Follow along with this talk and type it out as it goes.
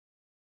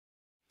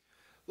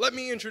Let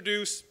me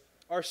introduce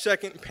our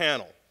second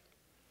panel.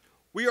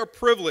 We are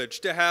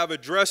privileged to have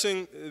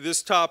addressing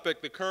this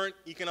topic, the current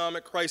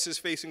economic crisis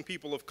facing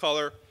people of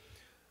color,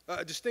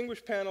 a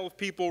distinguished panel of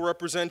people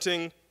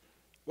representing,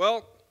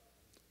 well,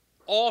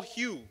 all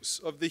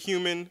hues of the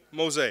human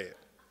mosaic.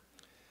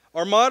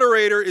 Our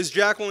moderator is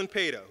Jacqueline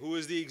Peda, who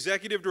is the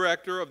Executive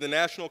Director of the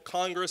National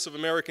Congress of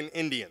American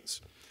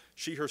Indians.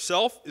 She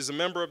herself is a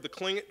member of the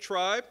Tlingit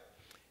tribe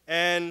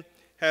and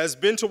has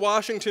been to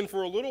Washington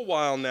for a little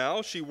while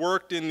now. She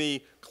worked in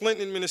the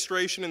Clinton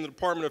administration in the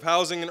Department of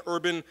Housing and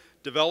Urban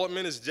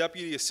Development as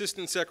Deputy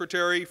Assistant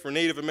Secretary for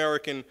Native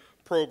American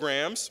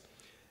Programs.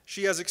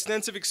 She has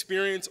extensive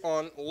experience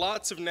on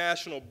lots of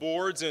national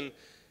boards, and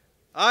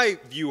I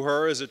view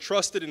her as a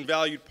trusted and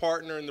valued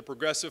partner in the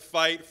progressive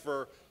fight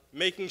for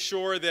making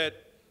sure that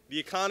the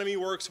economy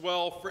works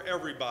well for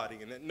everybody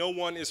and that no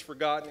one is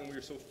forgotten, and we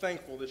are so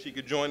thankful that she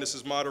could join us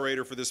as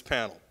moderator for this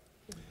panel.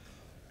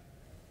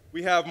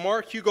 We have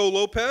Mark Hugo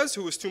Lopez,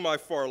 who is to my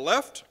far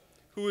left,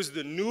 who is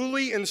the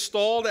newly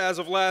installed, as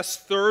of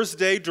last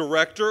Thursday,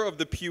 director of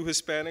the Pew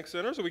Hispanic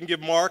Center. So we can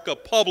give Mark a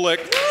public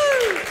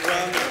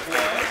round of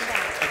applause.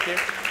 Thank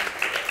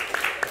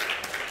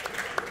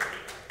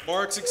you.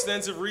 Mark's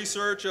extensive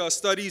research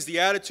studies the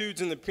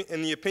attitudes and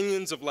the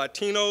opinions of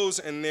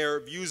Latinos and their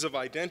views of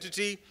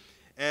identity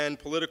and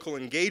political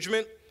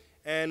engagement.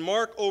 And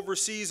Mark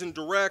oversees and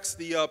directs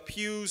the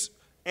Pew's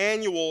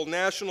annual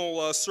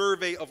national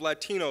survey of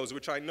Latinos,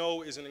 which I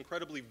know is an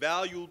incredibly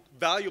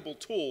valuable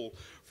tool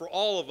for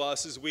all of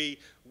us as we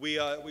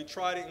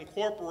try to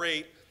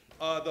incorporate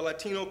the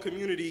Latino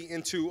community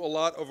into a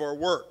lot of our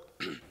work.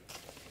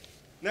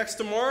 Next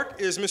to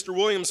Mark is Mr.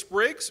 William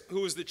Spriggs,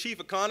 who is the chief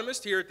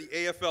economist here at the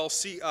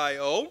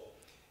AFL-CIO.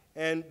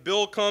 And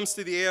Bill comes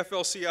to the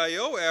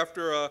AFL-CIO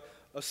after a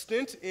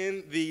stint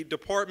in the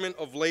Department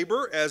of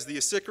Labor as the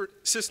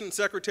assistant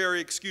secretary,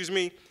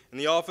 in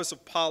the Office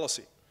of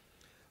Policy.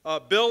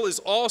 Bill is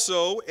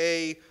also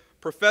a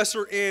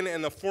professor in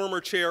and the former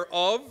chair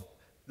of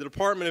the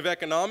Department of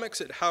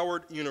Economics at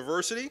Howard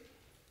University.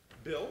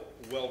 Bill,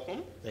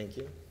 welcome. Thank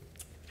you.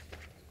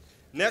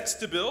 Next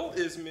to Bill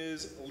is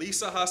Ms.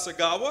 Lisa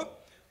Hasegawa,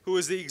 who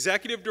is the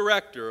executive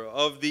director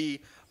of the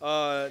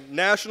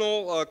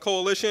National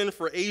Coalition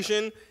for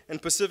Asian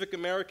and Pacific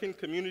American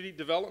Community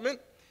Development.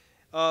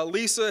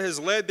 Lisa has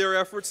led their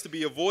efforts to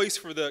be a voice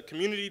for the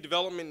community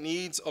development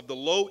needs of the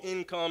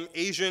low-income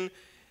Asian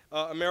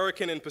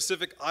American and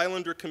Pacific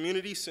Islander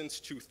community since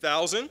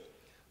 2000.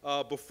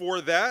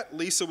 Before that,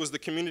 Lisa was the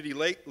community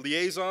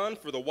liaison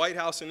for the White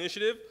House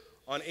Initiative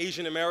on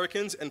Asian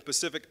Americans and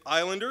Pacific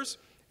Islanders,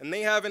 and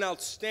they have an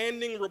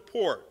outstanding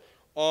report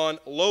on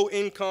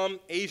low-income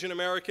Asian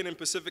American and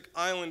Pacific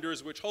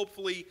Islanders, which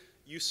hopefully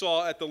you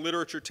saw at the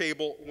literature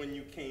table when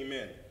you came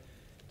in.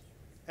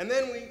 And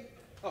then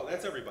oh,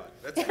 that's everybody.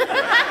 That's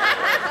everybody.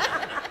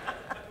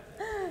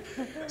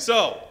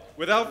 So,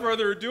 without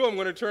further ado, I'm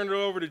going to turn it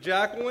over to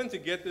Jacqueline to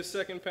get this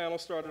second panel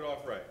started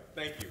off right.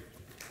 Thank you.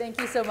 Thank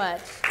you so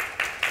much.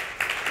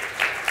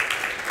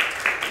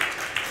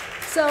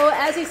 So,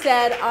 as he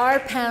said, our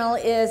panel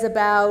is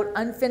about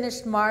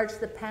Unfinished March,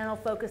 the panel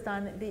focused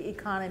on the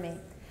economy.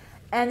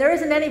 And there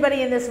isn't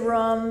anybody in this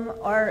room,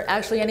 or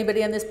actually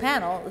anybody in this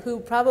panel, who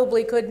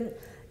probably couldn't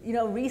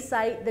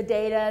recite the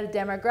data, the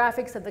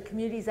demographics of the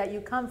communities that you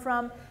come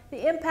from,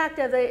 the impact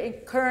of the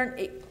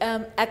current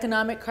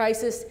economic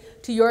crisis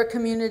to your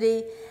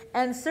community,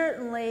 and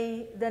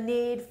certainly the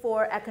need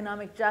for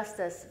economic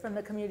justice from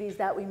the communities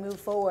that we move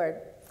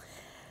forward.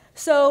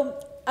 So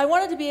I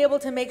wanted to be able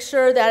to make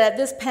sure that at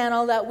this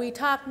panel that we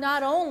talk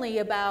not only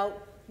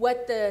about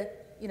what the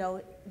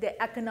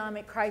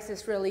economic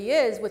crisis really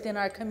is within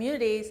our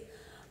communities,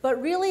 but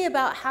really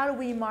about how do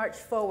we march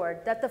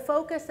forward, that the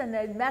focus and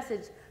the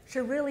message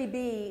should really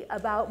be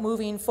about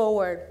moving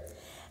forward.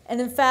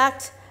 And in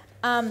fact,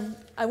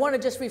 I want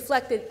to just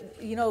reflect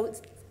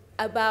that,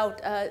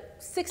 about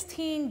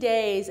 16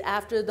 days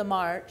after the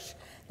march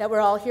that we're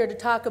all here to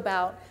talk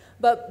about,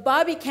 but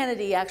Bobby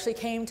Kennedy actually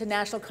came to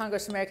National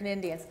Congress of American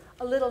Indians,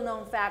 a little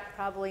known fact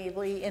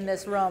probably in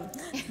this room.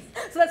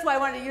 So that's why I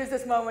wanted to use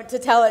this moment to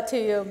tell it to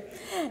you.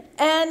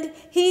 And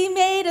he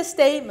made a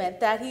statement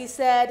that he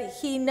said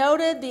he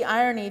noted the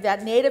irony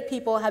that Native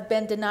people have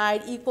been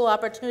denied equal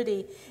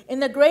opportunity in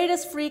the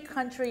greatest free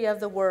country of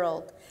the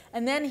world.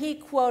 And then he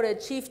quoted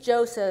Chief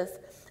Joseph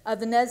of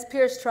the Nez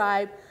Perce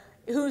tribe,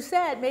 who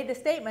made the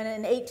statement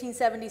in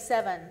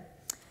 1877.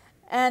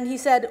 And he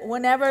said,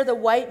 "Whenever the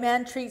white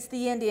man treats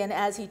the Indian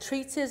as he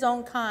treats his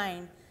own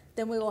kind,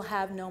 then we will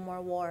have no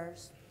more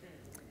wars."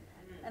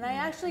 And I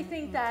actually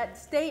think that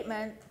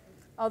statement,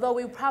 although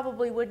we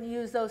probably wouldn't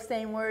use those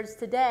same words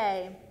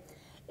today,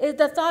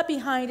 the thought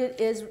behind it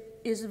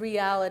is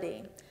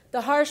reality. The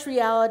harsh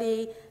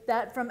reality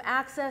that from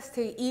access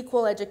to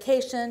equal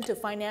education, to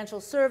financial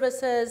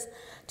services,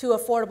 to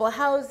affordable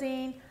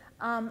housing,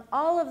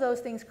 all of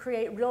those things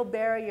create real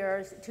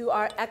barriers to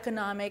our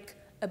economic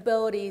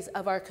abilities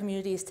of our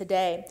communities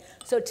today.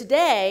 So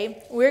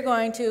today, we're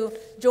going to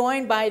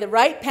join by the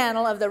right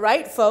panel of the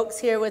right folks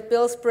here with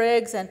Bill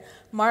Spriggs and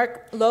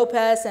Mark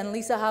Lopez and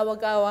Lisa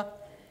Hasegawa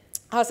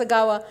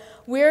Hasegawa,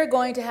 we're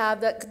going to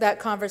have that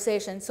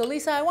conversation. So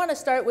Lisa, I want to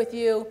start with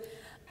you.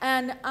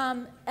 And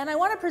I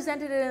want to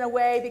present it in a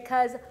way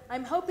because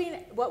I'm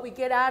hoping what we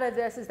get out of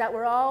this is that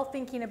we're all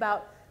thinking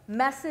about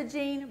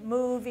messaging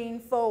moving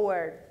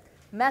forward.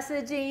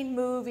 Messaging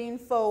moving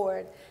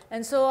forward.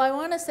 And so I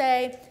want to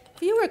say,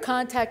 if you were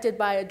contacted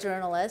by a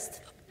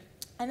journalist,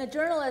 and the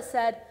journalist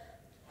said,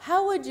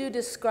 how would you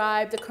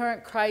describe the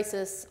current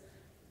crisis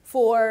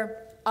for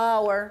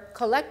our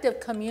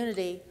collective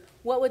community?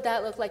 What would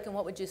that look like and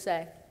what would you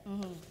say?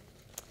 Mm-hmm.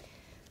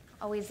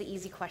 Always the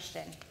easy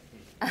question.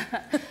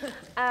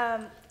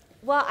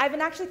 Well, I've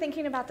been actually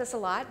thinking about this a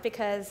lot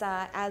because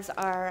as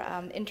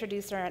our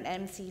introducer and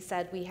MC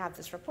said, we have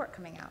this report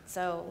coming out.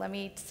 So let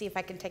me see if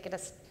I can take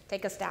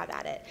a stab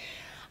at it.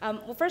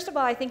 Well, first of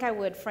all, I think I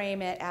would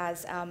frame it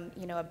as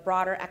a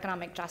broader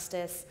economic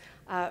justice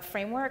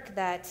framework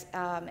that,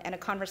 and a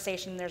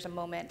conversation, there's a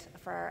moment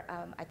for,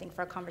 I think,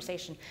 for a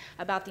conversation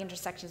about the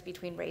intersections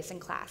between race and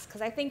class.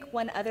 Because I think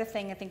one other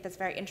thing I think that's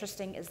very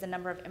interesting is the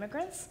number of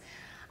immigrants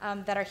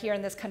that are here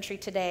in this country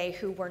today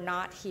who were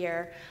not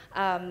here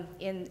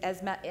in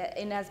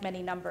as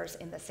many numbers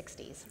in the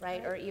 60s,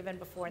 right, or even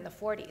before in the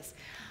 40s.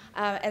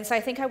 And so I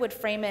think I would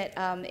frame it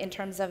in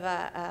terms of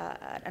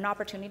an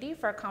opportunity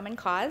for a common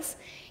cause,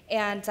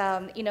 and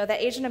that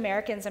Asian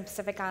Americans and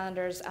Pacific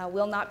Islanders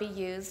will not be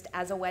used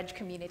as a wedge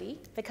community,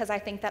 because I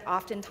think that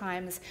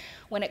oftentimes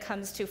when it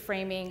comes to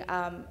framing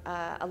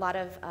a lot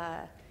of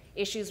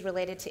issues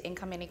related to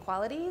income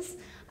inequalities,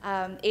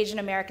 Asian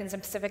Americans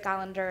and Pacific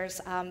Islanders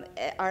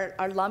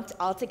are lumped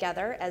all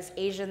together as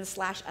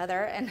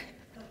Asian/other, and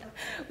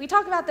we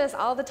talk about this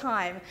all the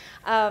time,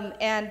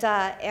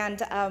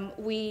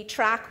 we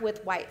track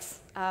with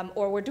whites,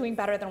 or we're doing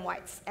better than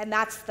whites. And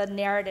that's the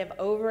narrative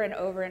over and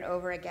over and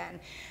over again,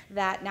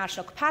 that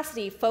national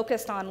capacity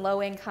focused on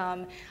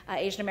low-income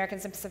Asian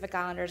Americans and Pacific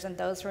Islanders and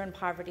those who are in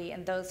poverty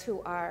and those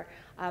who are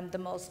the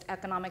most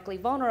economically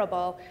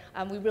vulnerable.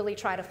 We really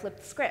try to flip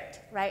the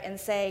script, right, and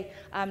say,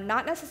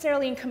 not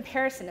necessarily in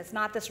comparison, it's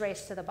not this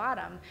race to the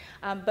bottom,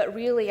 but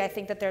really I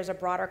think that there's a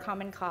broader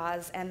common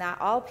cause, and that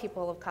all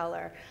people of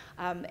color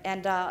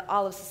and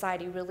all of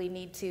society really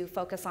need to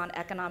focus on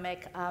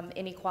economic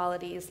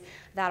inequalities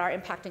that are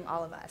impacting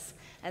all of us.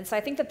 And so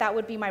I think that that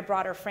would be my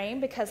broader frame,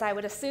 because I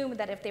would assume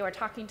that if they were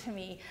talking to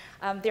me,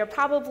 they're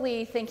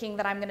probably thinking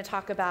that I'm going to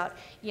talk about,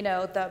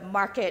 the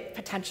market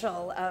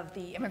potential of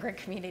the immigrant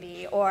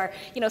community, or,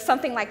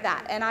 something like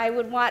that. And I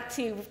would want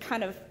to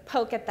kind of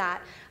poke at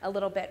that a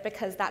little bit,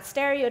 because that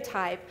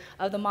stereotype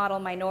of the model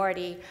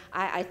minority,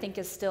 I think,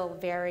 is still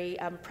very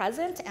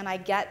present, and I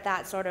get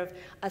that sort of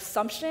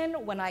assumption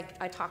when I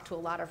talk to a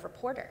lot of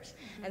reporters.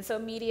 Mm-hmm. And so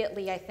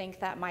immediately I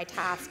think that my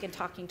task in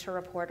talking to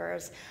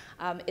reporters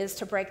is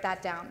to break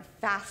that down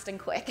fast and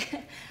quick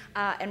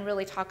and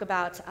really talk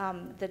about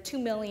the 2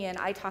 million,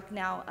 I talk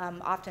now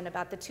often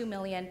about the 2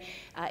 million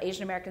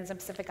Asian Americans and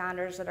Pacific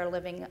Islanders that are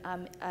living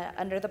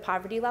under the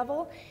poverty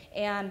level,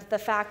 and the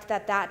fact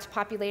that that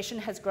population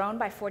has grown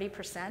by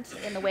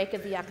 40% in the wake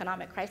of the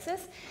economic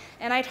crisis.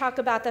 And I talk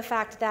about the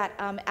fact that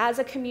as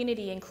a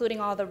community, including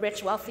all the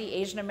rich, wealthy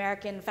Asian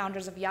American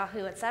founders of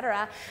Yahoo, et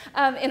cetera,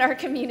 in our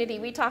community,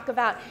 we talk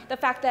about the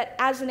fact that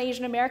as an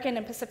Asian American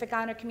and Pacific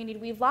Islander community,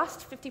 we've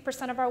lost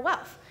 50% of our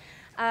wealth.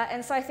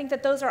 And so I think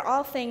that those are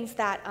all things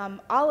that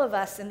all of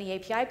us in the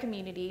API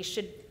community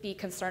should be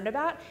concerned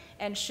about,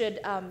 and should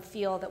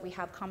feel that we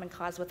have common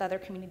cause with other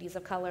communities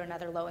of color and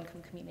other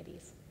low-income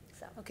communities.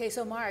 So. Okay,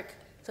 so Mark,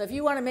 so if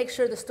you want to make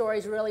sure the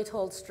story's really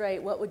told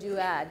straight, what would you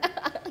add?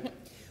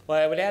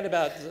 Well, I would add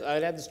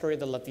the story of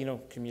the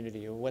Latino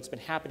community, what's been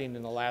happening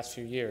in the last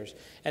few years.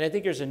 And I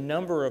think there's a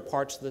number of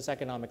parts to this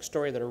economic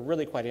story that are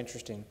really quite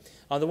interesting.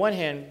 On the one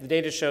hand, the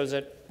data shows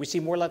that we see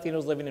more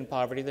Latinos living in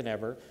poverty than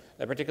ever,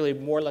 particularly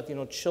more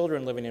Latino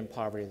children living in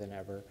poverty than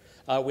ever.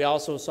 We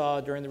also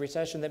saw during the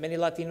recession that many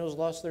Latinos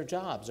lost their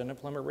jobs.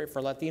 Unemployment rate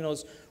for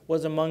Latinos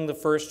was among the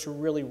first to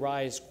really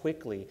rise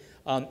quickly.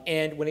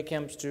 And when it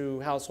comes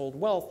to household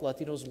wealth,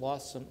 Latinos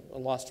lost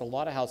a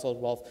lot of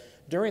household wealth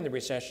during the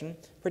recession,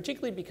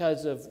 particularly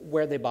because of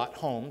where they bought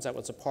homes. That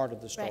was a part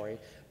of the story. Right.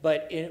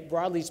 But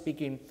broadly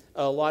speaking,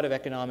 a lot of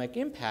economic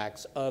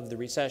impacts of the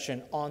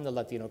recession on the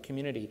Latino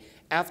community.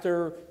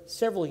 After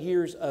several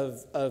years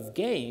of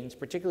gains,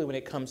 particularly when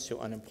it comes to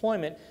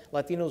unemployment,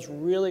 Latinos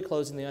really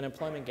closing the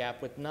unemployment gap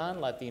with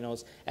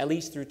non-Latinos at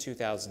least through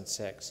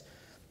 2006.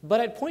 But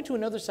I'd point to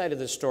another side of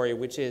the story,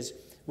 which is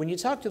when you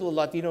talk to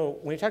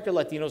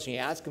Latinos and you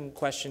ask them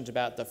questions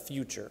about the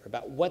future,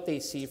 about what they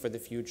see for the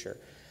future,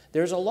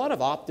 there's a lot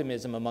of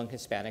optimism among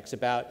Hispanics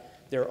about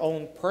their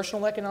own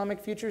personal economic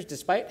futures,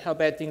 despite how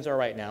bad things are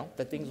right now,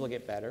 that things will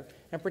get better,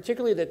 and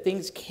particularly that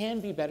things can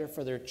be better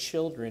for their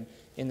children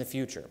in the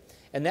future.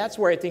 And that's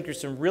where I think there's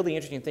some really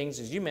interesting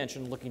things, as you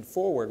mentioned, looking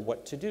forward,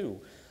 what to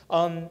do.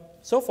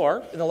 So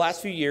far, in the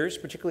last few years,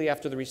 particularly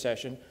after the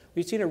recession,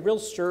 we've seen a real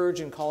surge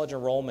in college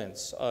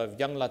enrollments of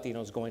young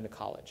Latinos going to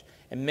college.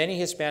 And many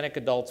Hispanic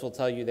adults will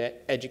tell you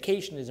that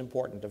education is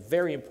important, a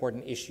very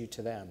important issue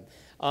to them.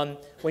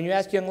 When you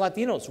ask young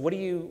Latinos, what do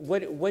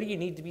you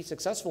need to be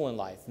successful in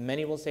life?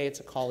 Many will say it's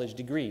a college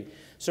degree.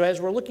 So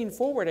as we're looking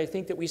forward, I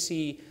think that we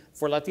see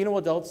for Latino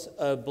adults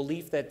a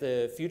belief that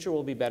the future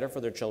will be better for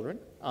their children,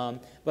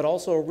 but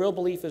also a real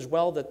belief as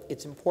well that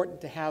it's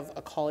important to have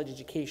a college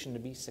education to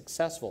be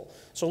successful.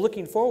 So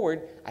looking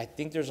forward, I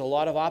think there's a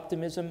lot of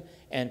optimism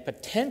and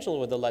potential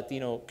with the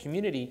Latino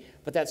community,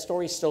 but that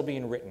story's still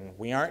being written.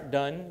 We aren't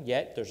done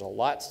yet. There's a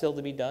lot still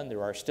to be done.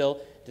 There are still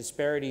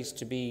disparities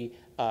to be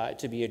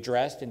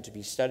addressed and to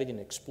be studied and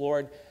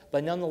explored.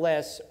 But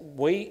nonetheless,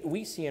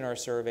 we see in our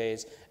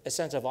surveys a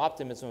sense of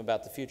optimism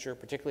about the future,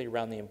 particularly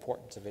around the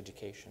importance of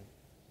education.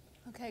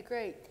 Okay,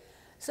 great.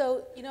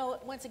 So, you know,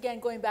 once again,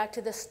 going back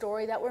to the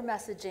story that we're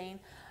messaging,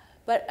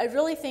 but I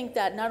really think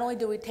that not only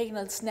do we take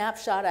a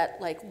snapshot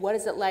at, like, what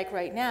is it like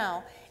right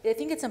now, I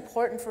think it's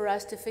important for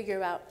us to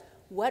figure out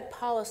what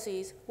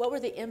policies, what were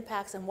the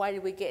impacts, and why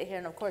did we get here?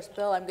 And of course,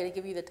 Bill, I'm going to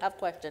give you the tough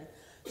question.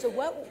 So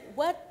what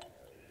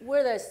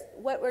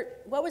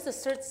was the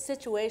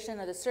situation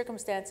or the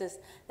circumstances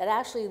that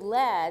actually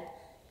led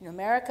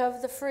America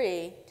of the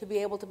free to be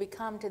able to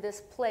become to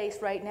this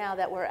place right now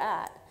that we're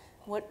at?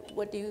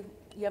 What do you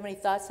have any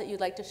thoughts that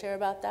you'd like to share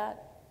about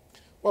that?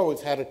 Well, we've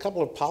had a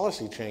couple of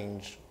policy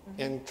change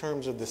in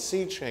terms of the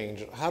sea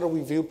change. How do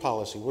we view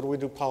policy? What do we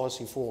do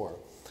policy for?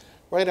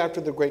 Right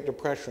after the Great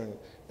Depression,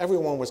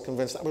 everyone was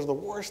convinced that was the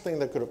worst thing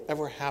that could have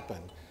ever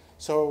happened.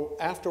 So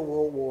after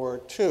World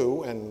War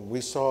II, and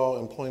we saw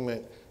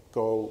employment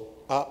go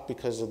up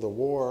because of the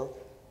war,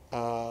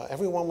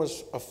 everyone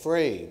was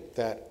afraid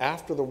that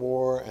after the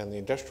war and the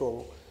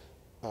industrial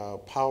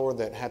power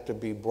that had to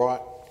be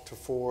brought to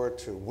fore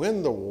to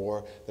win the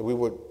war, that we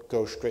would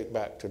go straight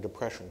back to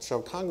depression.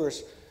 So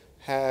Congress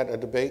had a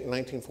debate in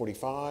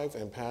 1945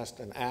 and passed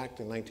an act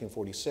in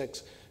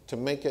 1946 to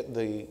make it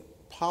the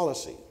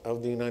policy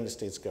of the United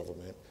States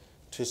government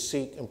to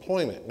seek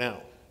employment.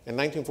 Now, in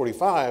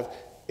 1945,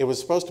 it was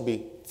supposed to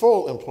be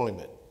full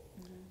employment.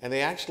 And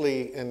they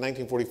actually, in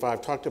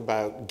 1945, talked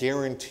about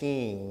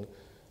guaranteeing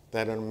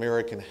that an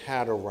American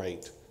had a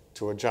right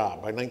to a job.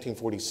 By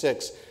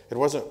 1946, it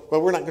wasn't,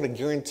 well, we're not going to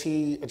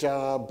guarantee a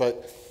job,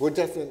 but we're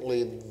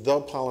definitely, the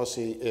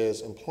policy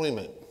is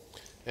employment.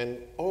 And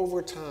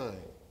over time,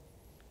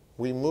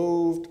 we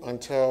moved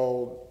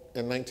until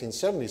in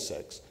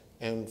 1976,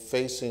 and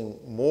facing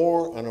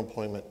more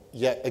unemployment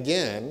yet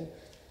again,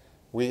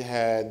 we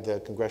had the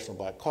Congressional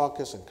Black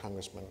Caucus and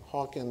Congressman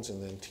Hawkins,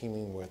 and then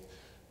teaming with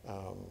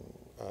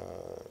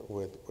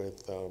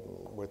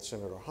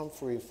Senator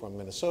Humphrey from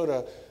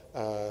Minnesota,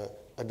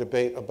 a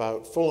debate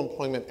about full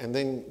employment. And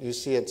then you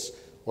see it's,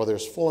 well,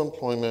 there's full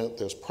employment,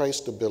 there's price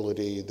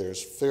stability,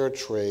 there's fair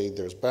trade,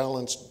 there's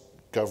balanced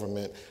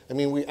government. I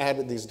mean, we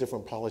added these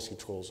different policy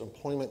tools.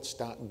 Employment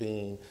stopped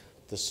being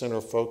the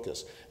center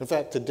focus. In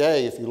fact,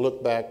 today, if you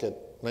look back at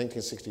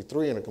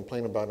 1963 and a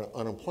complaint about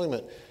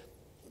unemployment,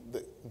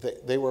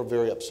 they were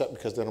very upset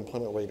because the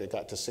unemployment rate had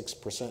got to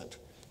 6%.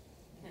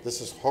 This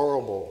is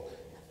horrible.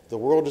 The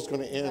world is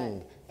going to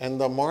end.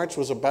 And the march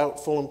was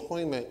about full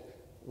employment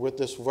with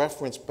this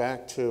reference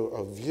back to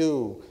a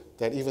view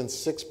that even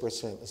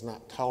 6% is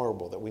not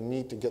tolerable, that we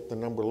need to get the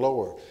number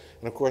lower.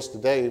 And of course,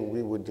 today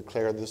we would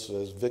declare this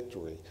as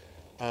victory.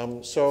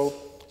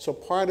 So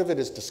part of it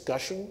is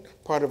discussion,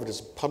 part of it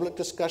is public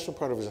discussion,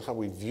 part of it is how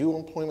we view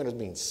employment as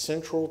being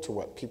central to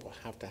what people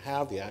have to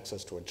have, the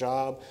access to a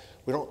job.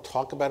 We don't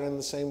talk about it in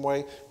the same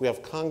way. We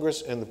have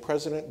Congress and the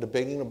president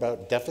debating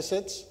about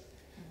deficits.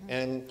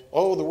 And,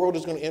 oh, the world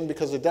is going to end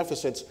because of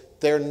deficits.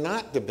 They're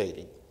not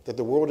debating that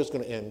the world is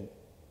going to end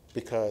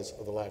because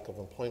of the lack of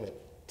employment,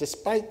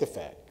 despite the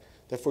fact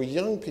that for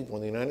young people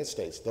in the United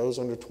States, those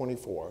under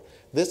 24,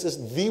 this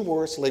is the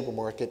worst labor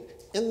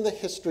market in the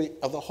history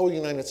of the whole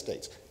United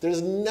States.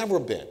 There's never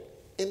been,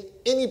 in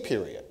any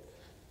period,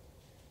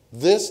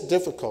 this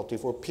difficulty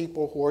for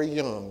people who are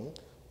young,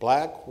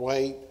 black,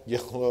 white,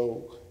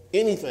 yellow,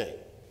 anything,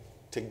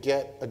 to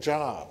get a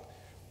job.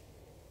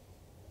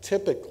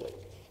 Typically,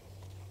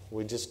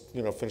 we just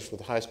finished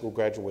with high school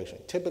graduation.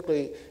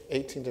 Typically,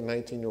 18 to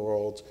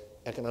 19-year-olds,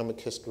 economic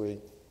history,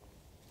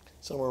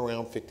 somewhere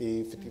around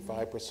 50,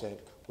 55%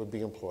 would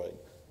be employed.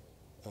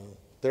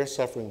 They're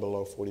suffering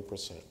below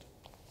 40%.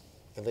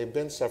 And they've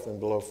been suffering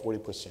below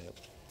 40%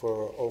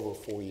 for over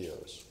 4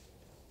 years.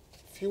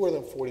 Fewer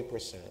than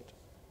 40%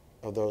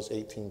 of those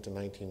 18 to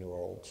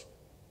 19-year-olds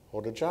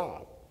hold a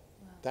job.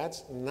 Wow.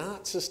 That's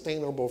not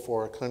sustainable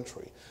for our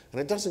country. And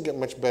it doesn't get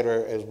much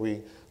better as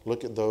we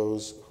look at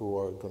those who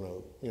are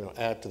going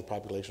to add to the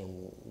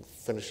population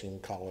finishing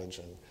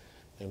college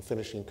and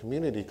finishing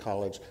community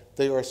college.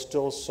 They are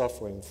still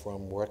suffering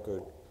from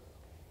record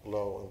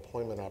low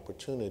employment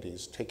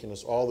opportunities, taking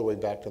us all the way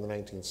back to the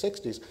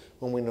 1960s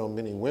when we know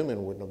many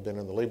women wouldn't have been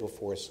in the labor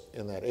force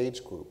in that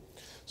age group.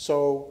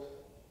 So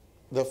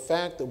the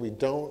fact that we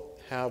don't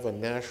have a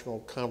national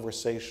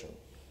conversation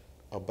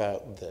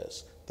about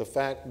this, the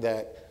fact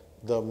that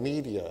the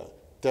media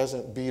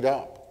doesn't beat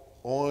up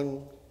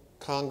on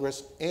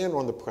Congress and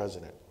on the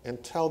president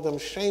and tell them,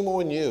 shame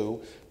on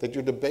you that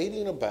you're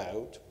debating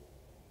about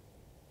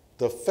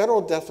the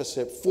federal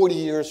deficit 40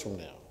 years from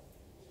now.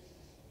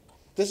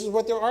 This is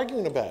what they're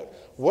arguing about.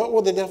 What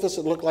will the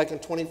deficit look like in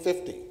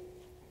 2050?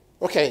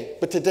 Okay,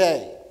 but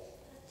today,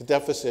 the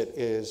deficit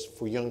is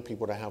for young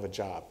people to have a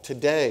job.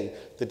 Today,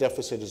 the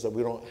deficit is that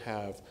we don't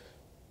have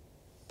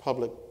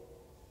public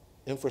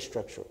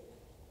infrastructure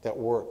that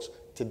works.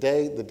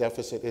 Today, the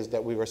deficit is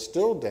that we are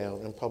still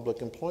down in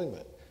public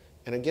employment.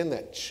 And again,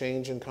 that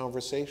change in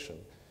conversation.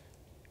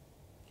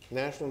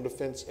 National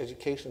Defense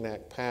Education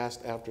Act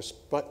passed after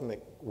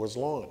Sputnik was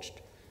launched.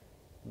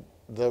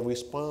 The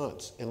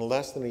response in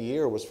less than a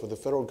year was for the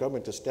federal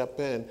government to step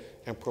in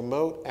and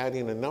promote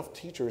adding enough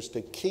teachers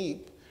to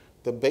keep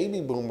the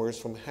baby boomers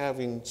from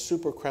having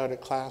super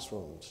crowded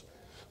classrooms.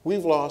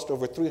 We've lost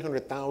over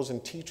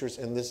 300,000 teachers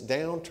in this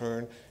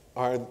downturn.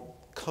 Are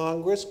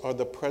Congress or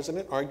the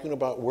president arguing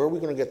about where we're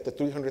going to get the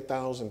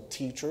 300,000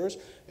 teachers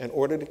in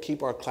order to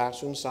keep our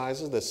classroom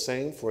sizes the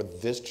same for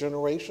this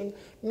generation?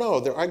 No,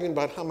 they're arguing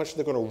about how much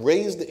they're going to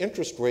raise the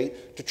interest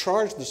rate to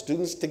charge the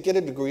students to get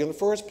a degree in the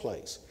first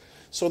place.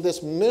 So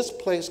this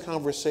misplaced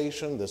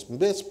conversation, this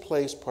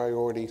misplaced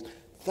priorities,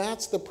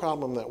 that's the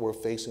problem that we're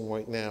facing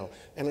right now.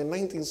 And in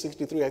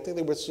 1963, I think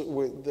they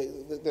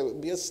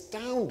would be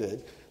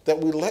astounded that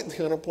we let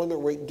the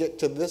unemployment rate get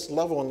to this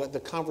level and let the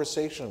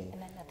conversation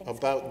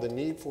about the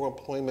need for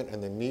employment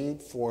and the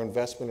need for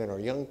investment in our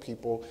young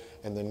people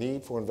and the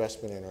need for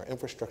investment in our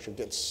infrastructure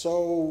get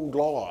so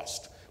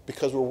lost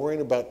because we're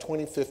worrying about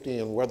 2050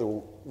 and whether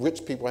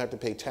rich people have to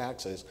pay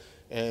taxes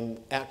and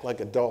act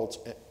like adults,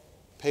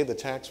 pay the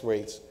tax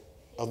rates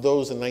of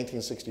those in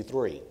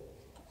 1963,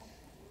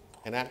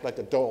 and act like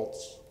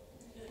adults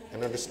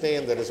and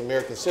understand that as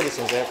American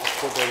citizens they have to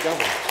support their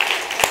government.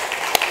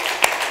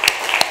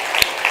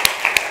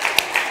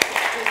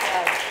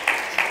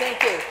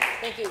 Thank you.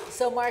 Thank you.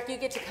 So, Mark, you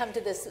get to come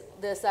to this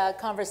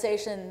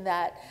conversation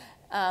that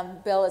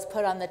Bill has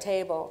put on the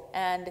table.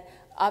 And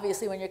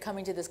obviously, when you're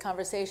coming to this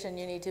conversation,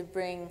 you need to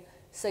bring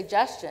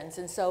suggestions.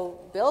 And so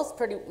Bill's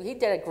he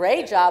did a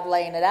great job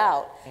laying it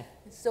out.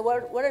 So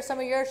what are some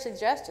of your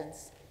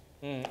suggestions?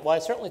 Well, I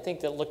certainly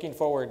think that looking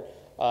forward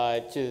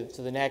to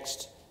the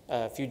next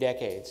few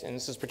decades, and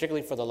this is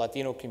particularly for the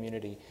Latino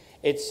community,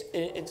 it's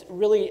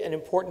really an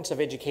importance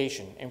of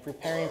education and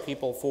preparing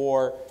people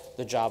for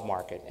the job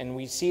market. And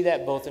we see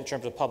that both in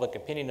terms of public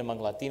opinion among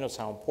Latinos,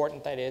 how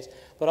important that is,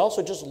 but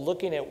also just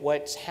looking at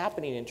what's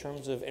happening in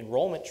terms of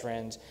enrollment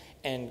trends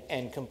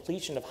and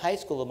completion of high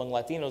school among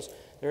Latinos.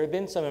 There have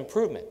been some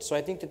improvements. So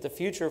I think that the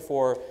future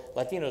for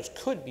Latinos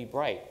could be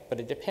bright, but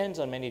it depends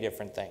on many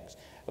different things.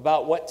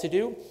 About what to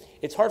do,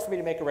 it's hard for me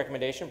to make a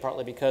recommendation,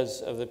 partly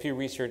because of the Pew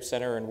Research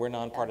Center, and we're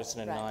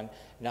nonpartisan and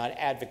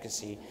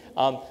non-advocacy.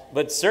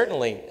 But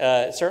certainly,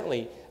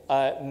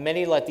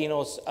 many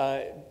Latinos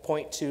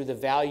point to the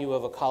value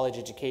of a college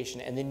education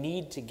and the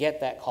need to get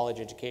that college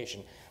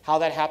education. How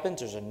that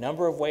happens, there's a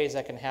number of ways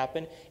that can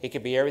happen. It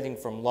could be everything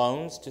from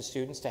loans to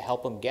students to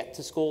help them get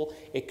to school.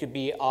 It could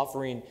be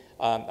offering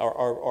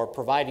or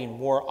providing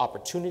more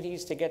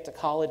opportunities to get to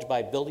college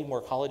by building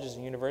more colleges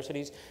and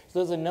universities. So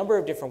there's a number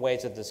of different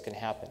ways that this can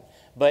happen.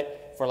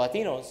 But for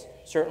Latinos,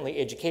 certainly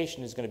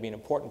education is going to be an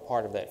important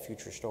part of that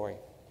future story.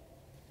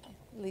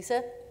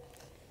 Lisa?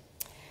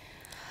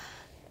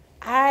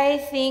 I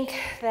think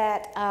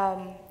that,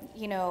 I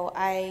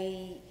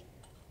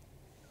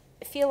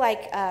feel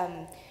like,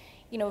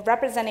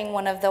 representing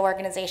one of the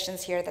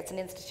organizations here that's an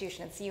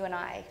institution, it's you and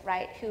I,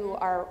 right, who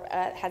are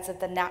heads of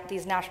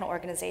these national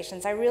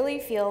organizations. I really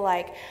feel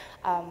like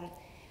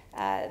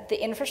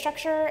the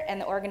infrastructure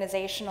and the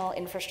organizational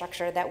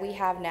infrastructure that we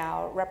have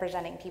now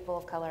representing people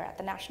of color at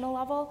the national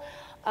level,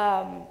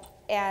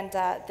 and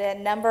the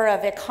number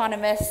of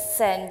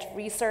economists and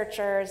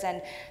researchers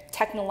and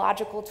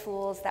technological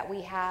tools that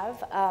we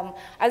have. I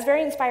was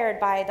very inspired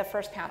by the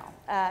first panel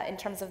in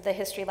terms of the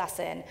history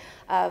lesson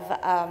of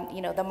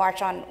the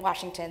March on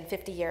Washington,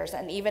 50 years,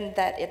 and even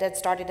that it had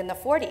started in the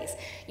 40s.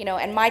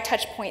 And my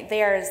touch point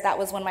there is that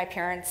was when my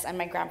parents and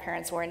my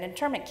grandparents were in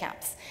internment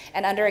camps.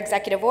 And under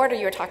executive order,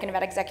 you were talking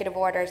about executive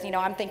orders.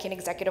 I'm thinking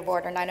executive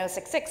order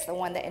 9066, the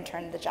one that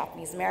interned the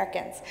Japanese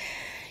Americans.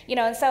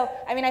 And so,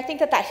 I think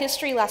that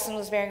history lesson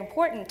was very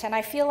important, and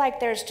I feel like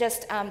there's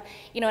just, and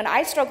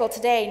I struggle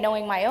today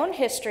knowing my own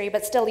history,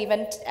 but still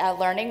even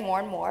learning more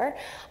and more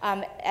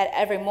at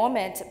every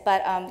moment,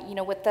 but,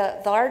 with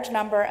the large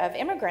number of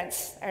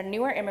immigrants, or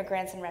newer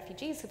immigrants and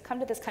refugees who've come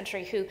to this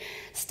country who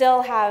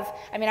still have,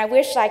 I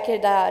wish I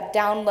could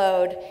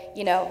download,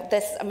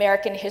 this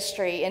American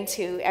history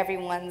into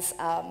everyone's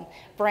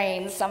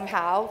brains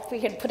somehow. If we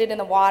could put it in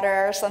the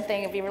water or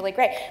something, it'd be really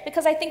great.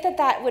 Because I think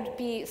that would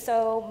be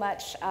so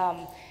much,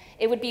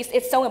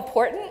 it's so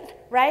important,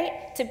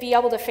 right? To be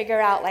able to figure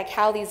out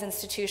how these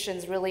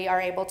institutions really are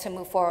able to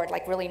move forward,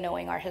 really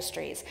knowing our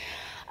histories.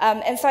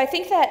 And so I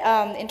think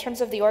that in terms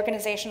of the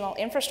organizational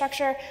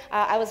infrastructure,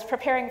 I was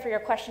preparing for your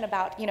question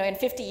about, in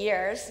 50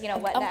 years,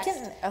 what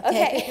next?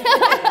 Okay.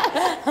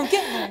 I'm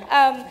getting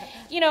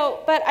there.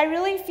 But I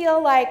really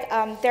feel like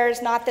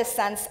there's not this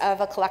sense of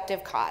a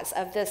collective cause,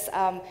 of this,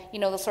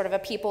 the sort of a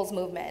people's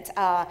movement.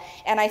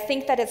 And I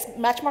think that it's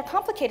much more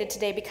complicated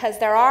today because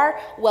there are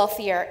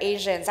wealthier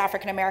Asians,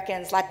 African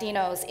Americans,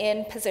 Latinos in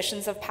in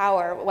positions of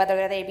power,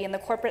 whether they be in the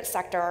corporate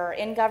sector or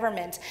in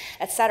government,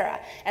 et cetera.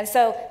 And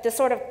so this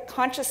sort of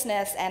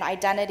consciousness and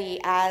identity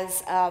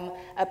as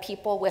a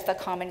people with a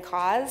common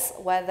cause,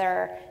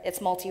 whether it's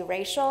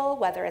multiracial,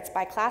 whether it's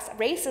by class,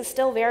 race is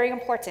still very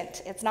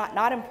important. It's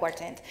not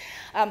important.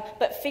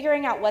 But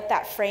figuring out what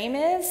that frame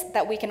is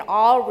that we can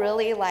all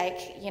really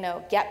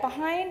get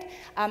behind,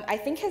 I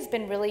think has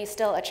been really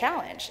still a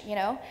challenge,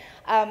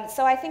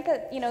 So I think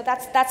that,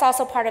 that's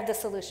also part of the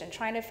solution,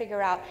 trying to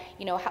figure out,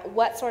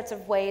 what sorts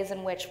of ways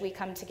in which we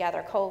come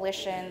together,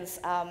 coalitions,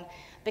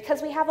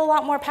 because we have a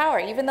lot more power.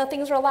 Even though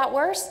things are a lot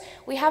worse,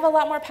 we have a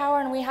lot more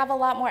power and we have a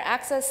lot more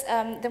access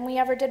than we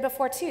ever did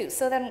before too.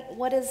 So then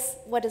what is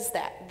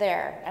that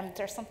there?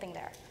 There's something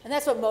there. And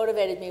that's what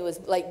motivated me was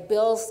like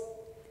Bill's,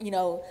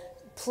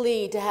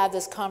 plea to have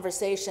this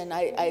conversation.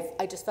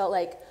 I just felt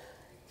like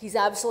he's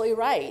absolutely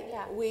right.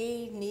 Yeah.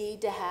 We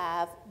need to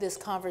have this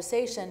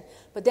conversation.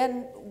 But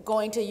then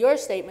going to your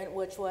statement,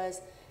 which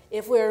was,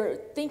 if we're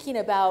thinking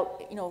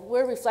about,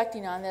 we're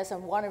reflecting on this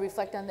and want to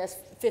reflect on this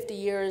 50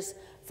 years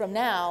from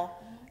now,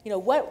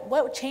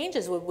 what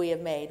changes would we have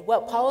made?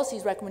 What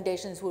policies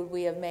recommendations would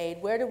we have made?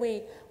 Where do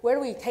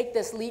we take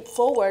this leap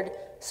forward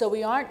so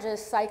we aren't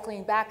just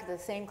cycling back to the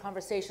same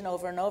conversation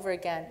over and over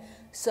again?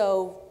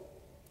 So,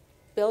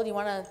 Bill, do you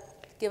want to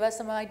give us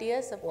some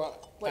ideas of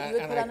what you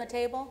would put on the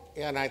table?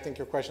 Yeah, and I think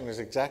your question is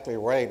exactly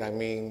right. I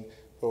mean,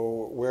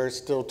 we're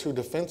still too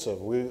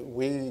defensive. We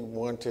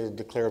want to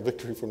declare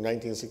victory from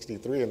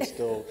 1963 and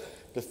still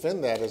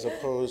defend that, as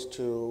opposed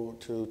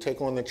to take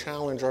on the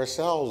challenge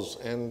ourselves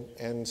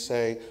and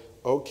say,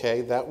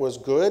 okay, that was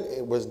good,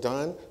 it was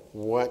done,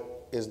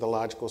 what is the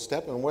logical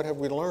step and what have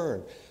we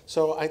learned?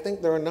 So I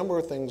think there are a number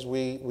of things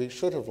we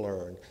should have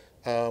learned.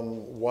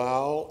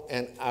 While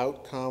an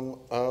outcome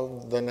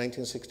of the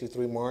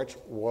 1963 march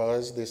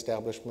was the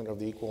establishment of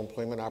the Equal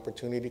Employment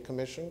Opportunity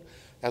Commission,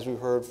 as we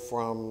heard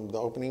from the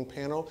opening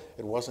panel,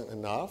 it wasn't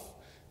enough.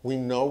 We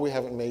know we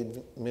haven't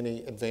made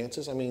many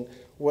advances. I mean,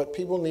 what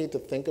people need to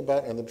think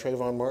about in the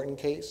Trayvon Martin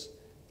case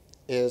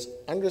is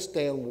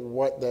understand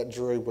what that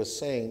jury was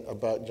saying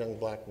about young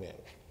black men.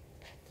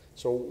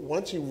 So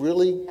once you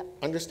really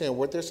understand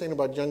what they're saying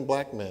about young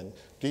black men,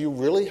 do you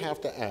really have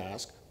to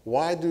ask,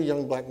 why do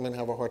young black men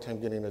have a hard time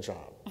getting a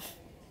job?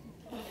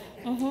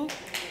 Mm-hmm.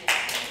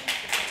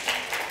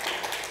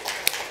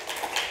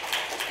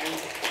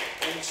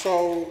 And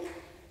so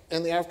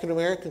in the African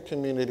American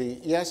community,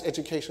 yes,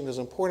 education is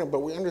important, but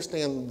we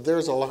understand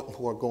there's a lot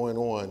more going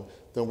on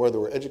than whether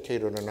we're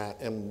educated or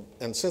not. And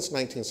since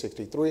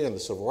 1963 and the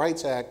Civil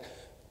Rights Act,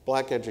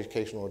 black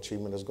educational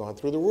achievement has gone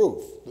through the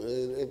roof.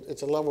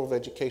 It's a level of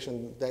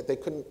education that they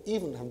couldn't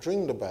even have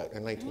dreamed about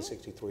in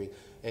 1963,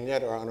 and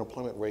yet our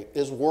unemployment rate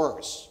is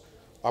worse.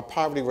 Our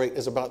poverty rate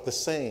is about the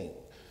same.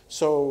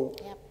 So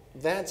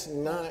that's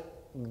not,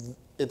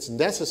 it's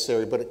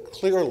necessary, but it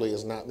clearly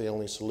is not the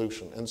only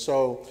solution. And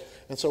so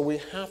we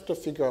have to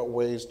figure out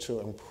ways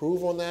to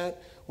improve on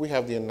that. We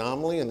have the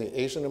anomaly in the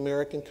Asian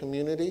American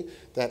community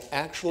that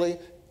actually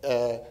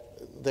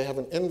they have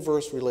an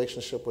inverse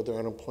relationship with their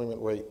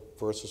unemployment rate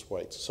versus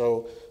whites.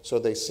 So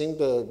they seem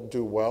to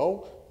do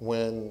well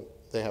when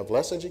they have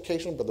less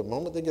education, but the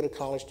moment they get a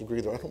college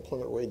degree, their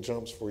unemployment rate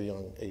jumps for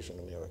young Asian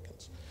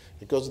Americans.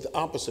 It goes the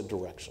opposite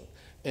direction.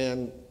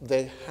 And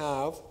they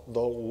have the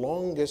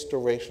longest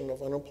duration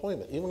of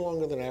unemployment, even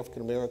longer than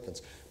African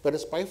Americans. But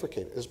it's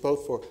bifurcated. It's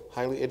both for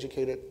highly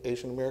educated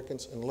Asian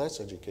Americans and less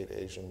educated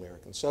Asian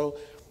Americans. So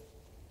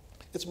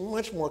it's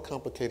much more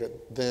complicated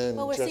than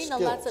well, we're just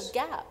seeing lots of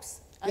gaps.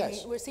 I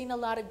mean, we're seeing a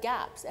lot of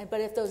gaps. But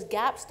if those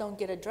gaps don't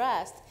get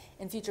addressed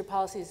in future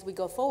policies as we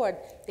go forward,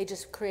 they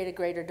just create a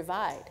greater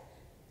divide.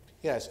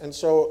 Yes, and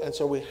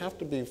so we have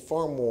to be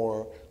far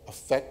more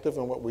effective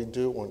in what we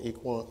do on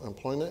equal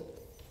employment,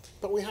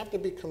 but we have to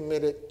be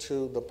committed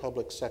to the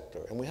public sector,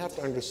 and we have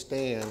to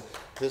understand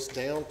this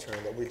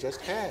downturn that we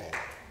just had.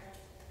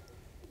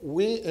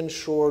 We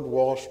insured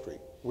Wall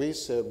Street. We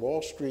said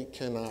Wall Street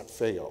cannot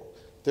fail.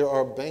 There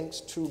are banks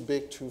too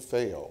big to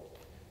fail.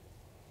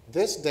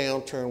 This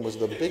downturn was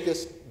the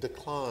biggest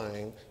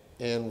decline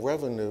in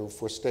revenue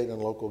for state and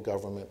local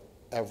government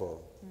ever,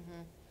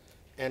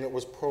 and it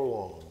was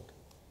prolonged.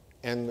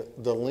 And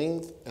the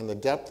length and the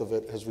depth of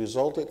it has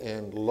resulted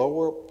in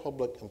lower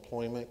public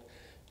employment,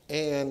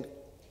 and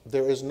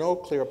there is no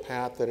clear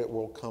path that it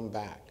will come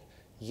back.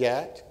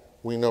 Yet,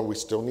 we know we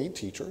still need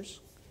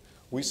teachers.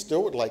 We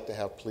still would like to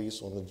have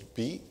police on the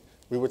beat.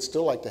 We would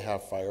still like to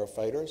have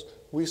firefighters.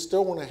 We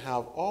still want to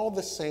have all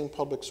the same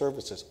public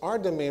services. Our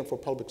demand for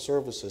public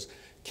services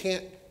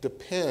can't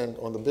depend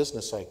on the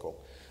business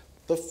cycle.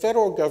 The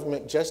federal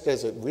government, just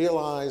as it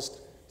realized,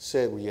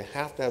 said, well, you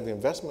have to have the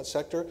investment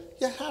sector,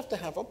 you have to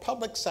have a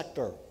public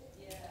sector.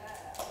 Yeah.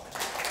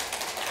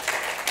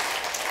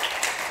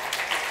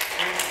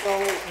 And so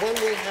when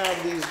we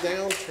have these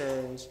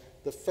downturns,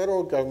 the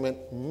federal government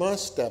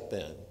must step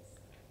in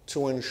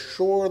to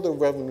ensure the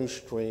revenue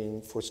stream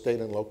for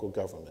state and local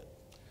government.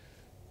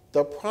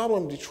 The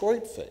problem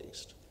Detroit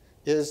faced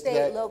is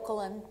state,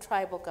 local, and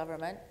tribal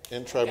government.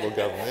 And tribal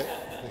government.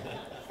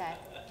 Okay.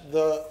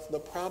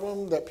 The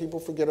problem that people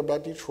forget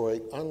about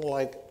Detroit,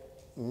 unlike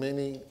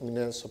many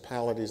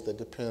municipalities that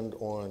depend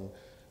on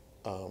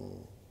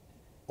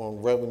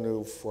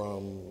revenue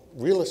from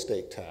real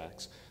estate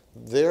tax,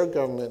 their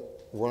government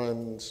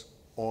runs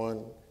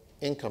on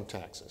income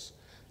taxes.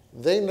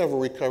 They never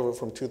recovered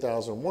from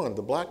 2001.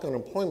 The black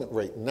unemployment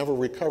rate never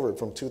recovered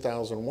from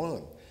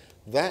 2001.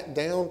 That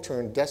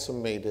downturn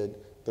decimated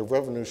the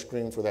revenue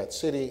stream for that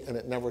city, and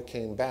it never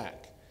came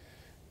back.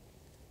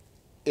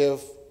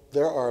 If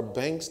there are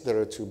banks that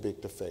are too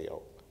big to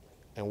fail,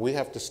 and we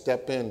have to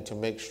step in to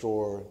make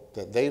sure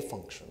that they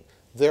function,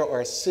 there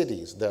are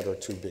cities that are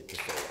too big to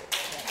fail.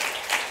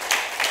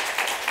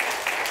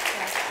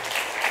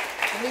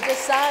 We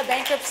just saw a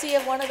bankruptcy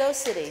of one of those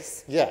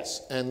cities.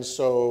 Yes, and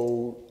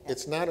so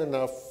it's not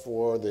enough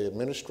for the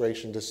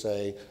administration to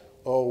say,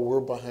 oh,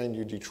 we're behind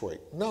you,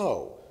 Detroit.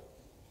 No.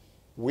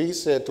 We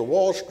said to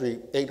Wall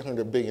Street,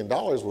 $800 billion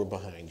we're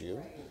behind you.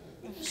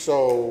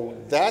 So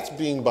that's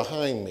being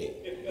behind me.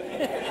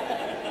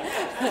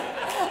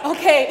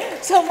 Okay,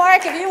 so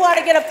Mark, if you want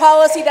to get a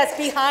policy that's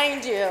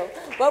behind you,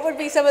 what would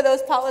be some of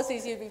those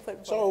policies you'd be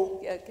putting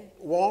forward? So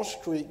Wall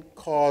Street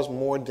caused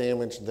more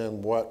damage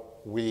than what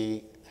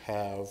we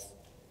have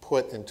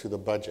put into the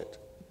budget.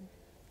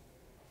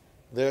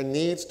 There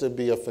needs to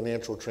be a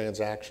financial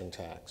transaction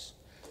tax,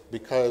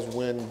 because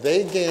when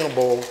they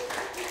gamble,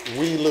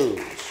 we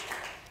lose.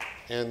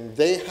 And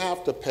they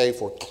have to pay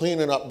for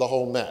cleaning up the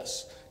whole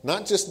mess.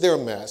 Not just their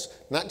mess,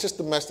 not just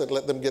the mess that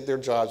let them get their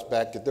jobs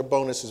back, get their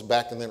bonuses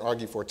back, and then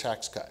argue for a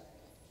tax cut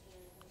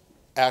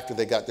after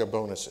they got their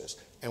bonuses.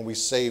 And we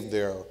saved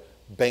their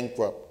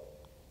bankrupt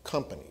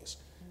companies.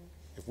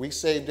 If we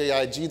saved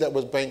AIG that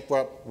was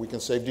bankrupt, we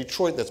can save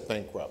Detroit that's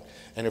bankrupt.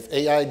 And if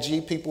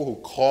AIG people who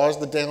caused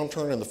the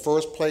downturn in the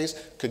first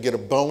place could get a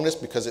bonus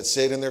because it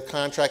said in their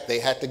contract they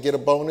had to get a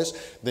bonus,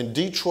 then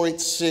Detroit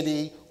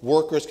City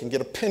workers can get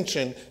a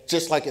pension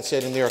just like it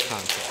said in their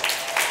contract.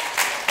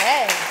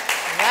 Okay,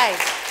 right.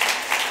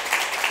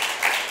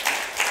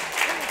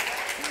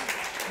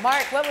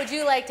 Mark, what would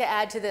you like to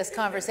add to this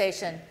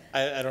conversation?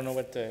 I don't know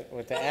what to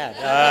add.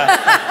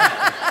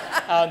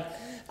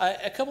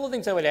 A couple of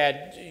things I would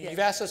add. You've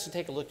asked us to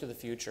take a look to the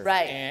future.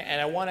 Right. And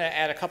I want to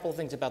add a couple of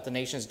things about the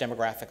nation's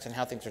demographics and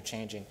how things are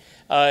changing.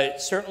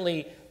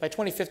 Certainly, by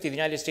 2050, the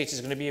United States is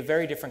going to be a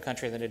very different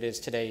country than it is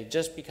today,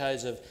 just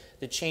because of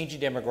the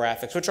changing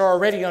demographics, which are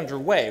already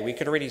underway. We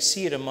could already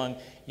see it among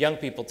young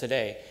people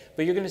today.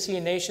 But you're going to see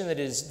a nation that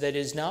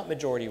is not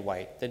majority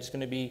white, that is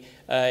going to be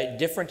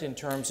different in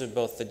terms of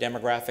both the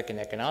demographic and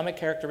economic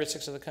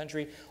characteristics of the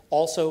country.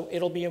 Also,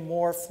 it'll be a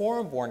more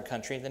foreign-born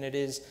country than it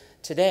is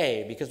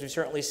today, because we've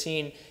certainly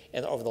seen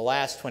over the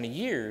last 20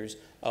 years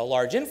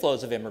large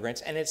inflows of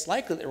immigrants, and it's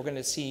likely that we're going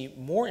to see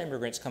more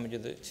immigrants coming to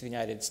the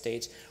United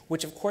States,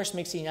 which of course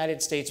makes the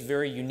United States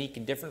very unique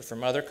and different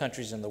from other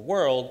countries in the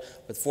world.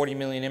 With 40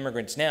 million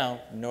immigrants now,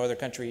 no other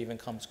country even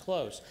comes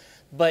close.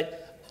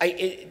 But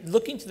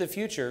looking to the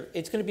future,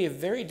 it's going to be a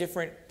very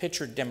different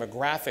picture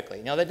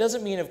demographically. Now, that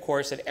doesn't mean, of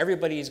course, that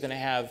everybody is going to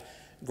have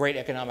great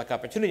economic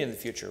opportunity in the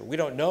future. We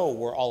don't know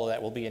where all of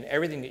that will be, and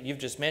everything that you've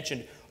just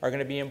mentioned are going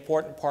to be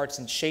important parts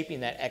in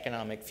shaping that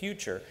economic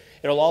future.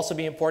 It'll also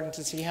be important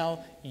to see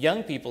how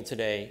young people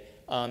today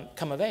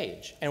come of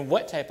age and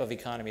what type of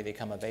economy they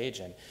come of age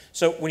in.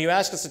 So when you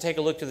ask us to take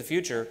a look to the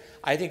future,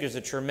 I think there's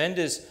a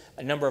tremendous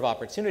number of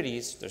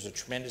opportunities. There's a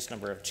tremendous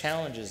number of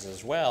challenges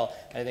as well.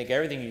 And I think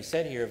everything you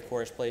said here, of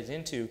course, plays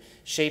into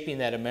shaping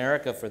that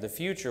America for the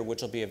future,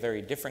 which will be a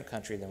very different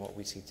country than what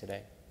we see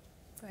today.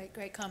 Great,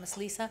 great comments.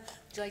 Lisa,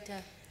 would you like to?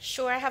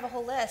 Sure, I have a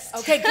whole list.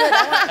 Okay, good.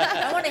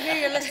 I want to hear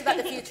your list about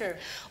the future.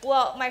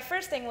 Well, my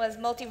first thing was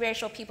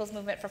multiracial people's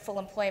movement for full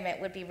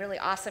employment would be really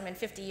awesome in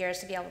 50 years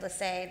to be able to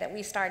say that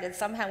we started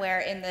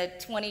somewhere in the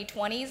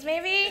 2020s,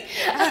 maybe.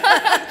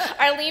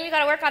 Arlene, we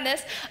got to work on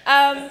this.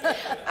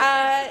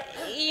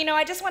 You know,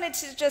 I just wanted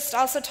to just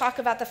also talk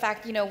about the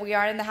fact, you know, we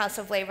are in the House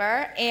of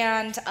Labor,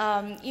 and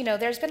you know,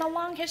 there's been a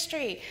long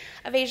history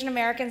of Asian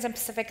Americans and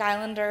Pacific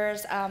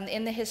Islanders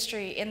in the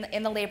history,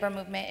 in the labor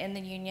movement, in the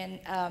union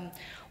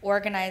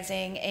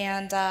organizing,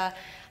 and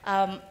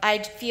I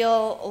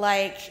feel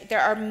like there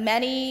are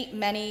many,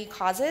 many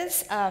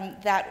causes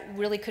that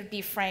really could be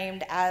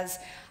framed as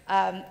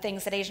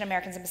things that Asian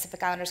Americans and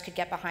Pacific Islanders could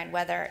get behind,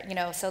 whether, you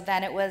know, so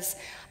then it was,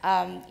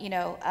 you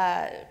know,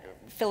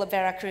 Philip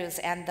Veracruz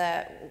and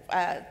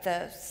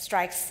the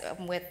strikes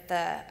with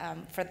the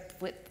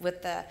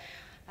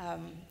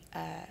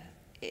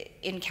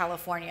in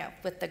California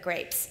with the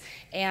grapes,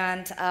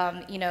 and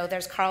you know,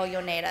 there's Carl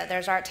Yoneda,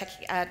 there's Art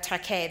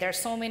Takei, there's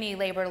so many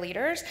labor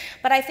leaders,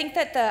 but I think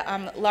that the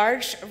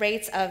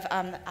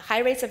high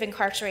rates of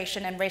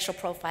incarceration and racial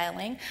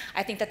profiling,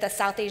 I think that the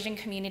South Asian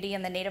community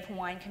and the Native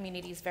Hawaiian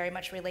communities very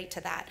much relate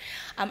to that.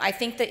 I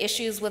think the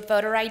issues with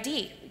voter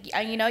ID,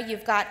 you know,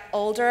 you've got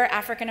older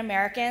African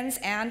Americans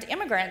and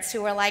immigrants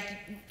who are like,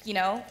 you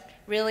know,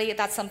 Really,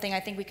 that's something I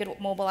think we could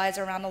mobilize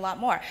around a lot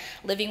more.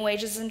 Living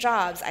wages and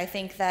jobs. I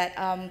think that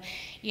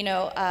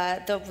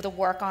the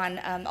work on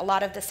a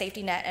lot of the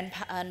safety net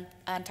and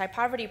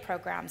anti-poverty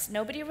programs.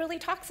 Nobody really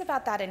talks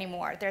about that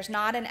anymore. There's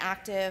not an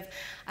active,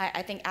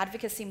 I think,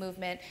 advocacy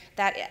movement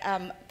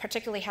that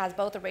particularly has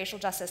both a racial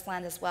justice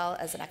lens as well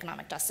as an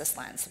economic justice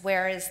lens.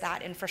 Where is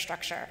that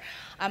infrastructure?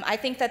 I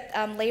think that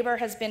labor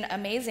has been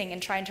amazing in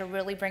trying to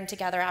really bring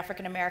together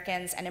African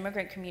Americans and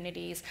immigrant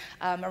communities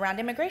around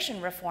immigration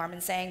reform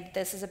and saying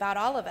this is about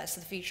all of us,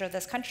 the future of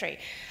this country.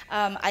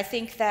 I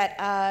think that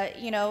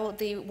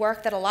the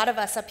work that a lot of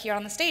us up here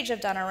on the stage have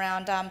done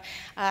around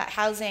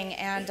housing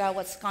and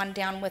what's gone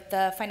down with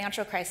the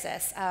financial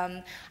crisis.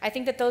 I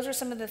think that those are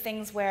some of the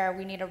things where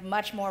we need a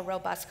much more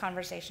robust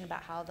conversation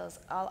about how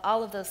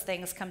all of those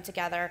things come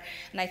together.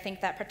 And I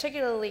think that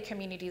particularly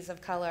communities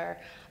of color,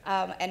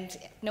 and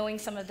knowing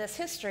some of this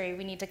history,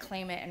 we need to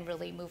claim it and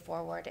really move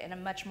forward in a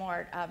much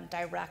more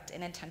direct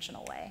and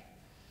intentional way.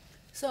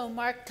 So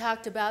Mark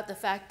talked about the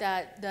fact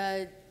that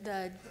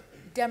the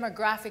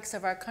demographics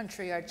of our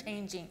country are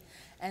changing,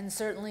 and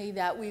certainly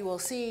that we will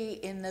see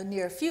in the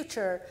near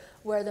future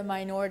where the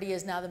minority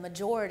is now the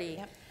majority.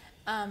 Yep.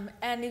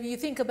 And if you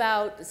think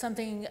about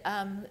something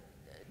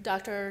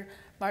Dr.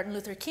 Martin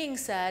Luther King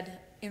said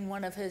in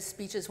one of his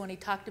speeches when he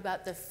talked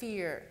about the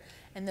fear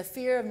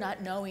of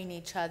not knowing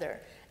each other,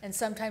 and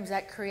sometimes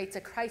that creates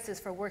a crisis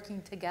for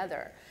working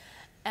together.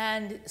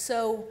 And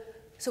so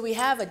we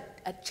have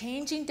a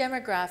changing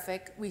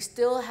demographic, we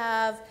still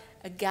have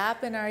a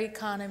gap in our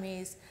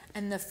economies,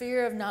 and the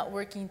fear of not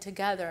working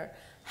together.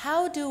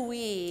 How do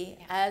we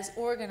as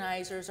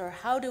organizers, or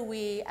how do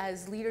we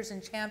as leaders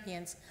and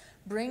champions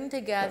bring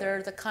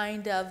together the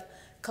kind of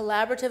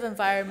collaborative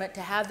environment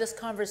to have this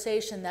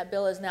conversation that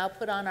Bill has now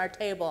put on our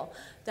table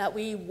that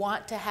we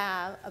want to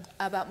have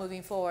about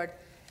moving forward?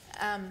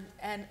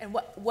 And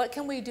what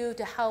can we do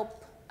to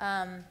help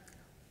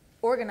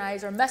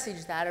organize or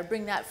message that or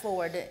bring that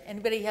forward?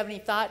 Anybody have any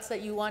thoughts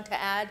that you want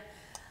to add?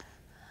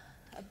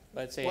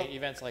 I'd say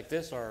events like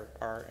this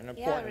are an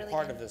important really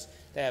part of this,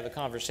 to have a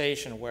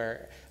conversation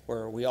where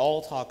we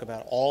all talk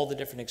about all the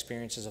different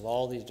experiences of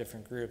all these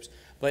different groups.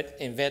 But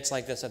events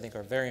like this, I think, are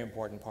a very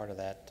important part of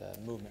that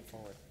movement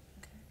forward.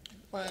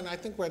 Well, and I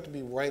think we have to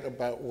be right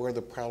about where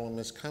the problem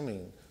is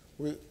coming.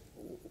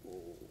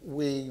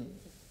 We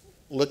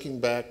looking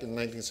back in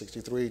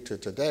 1963 to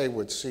today,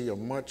 would see a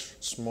much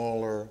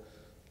smaller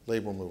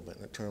labor movement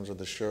in terms of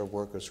the share of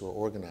workers who are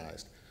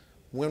organized.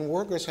 When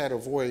workers had a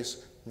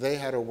voice, they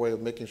had a way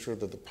of making sure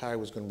that the pie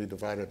was going to be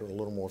divided a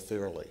little more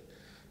fairly.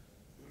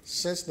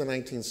 Since the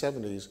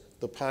 1970s,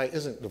 the pie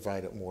isn't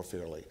divided more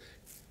fairly.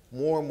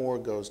 More and more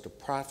goes to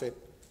profit,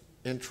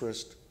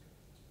 interest,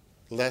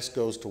 less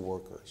goes to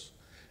workers.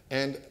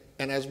 And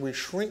as we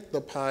shrink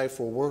the pie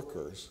for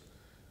workers,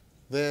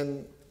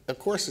 then of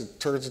course it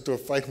turns into a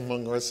fight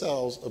among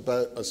ourselves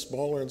about a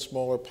smaller and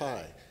smaller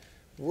pie.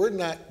 We're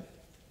not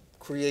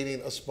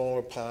creating a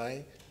smaller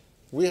pie.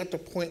 We have to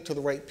point to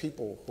the right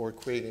people who are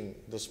creating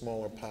the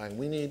smaller pie. And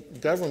we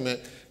need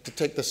government to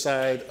take the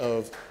side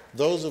of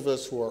those of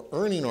us who are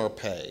earning our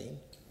pay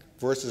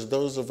versus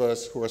those of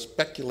us who are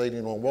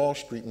speculating on Wall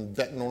Street and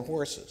betting on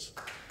horses.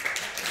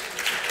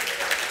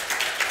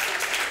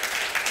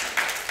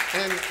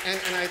 And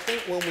I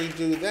think when we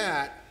do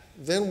that,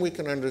 then we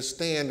can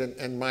understand,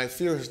 and my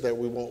fear is that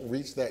we won't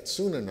reach that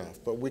soon enough,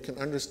 but we can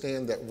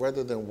understand that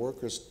rather than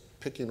workers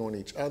picking on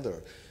each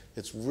other,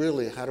 it's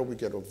really how do we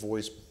get a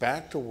voice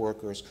back to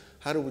workers,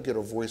 how do we get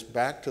a voice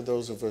back to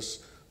those of us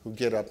who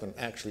get up and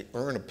actually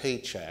earn a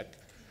paycheck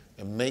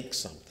and make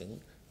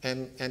something,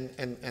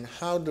 and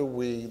how do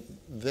we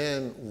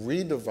then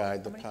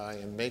redivide the pie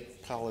and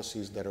make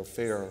policies that are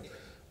fair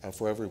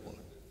for everyone?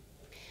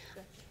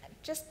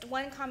 Just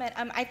one comment.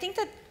 I think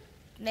that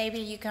maybe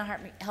you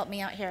can help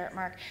me out here,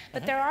 Mark,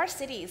 but there are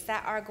cities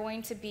that are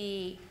going to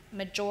be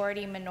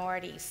majority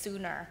minority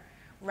sooner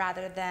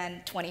rather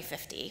than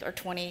 2050 or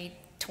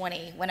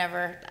 2020,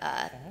 whenever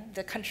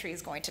the country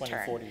is going to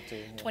turn. 2042.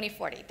 Yeah.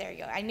 2040, there you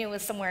go. I knew it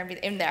was somewhere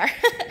in there.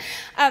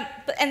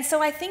 And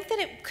so I think that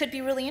it could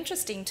be really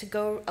interesting to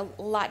go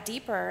a lot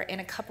deeper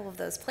in a couple of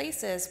those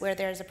places where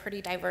there's a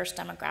pretty diverse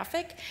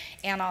demographic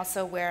and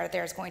also where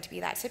there's going to be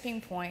that tipping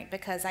point,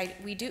 because I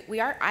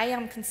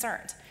am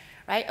concerned,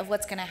 right, of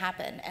what's going to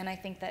happen. And I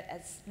think that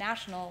as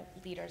national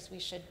leaders, we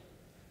should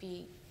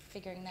be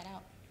figuring that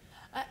out.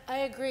 I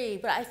agree,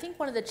 but I think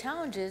one of the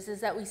challenges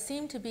is that we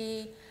seem to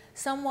be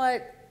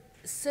somewhat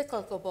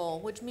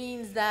cyclical, which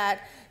means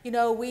that,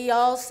 we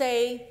all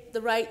say the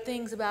right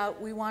things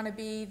about we want to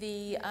be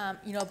the,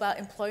 about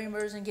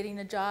employers and getting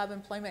a job,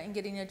 employment and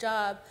getting a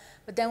job,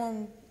 but then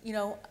when,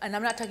 and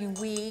I'm not talking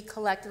we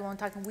collectively, I'm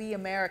talking we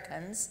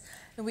Americans,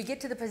 and we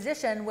get to the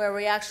position where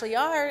we actually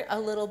are a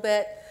little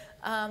bit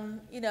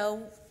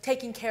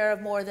taking care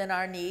of more than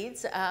our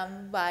needs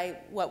by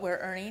what we're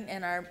earning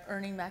and our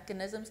earning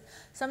mechanisms.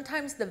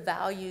 Sometimes the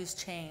values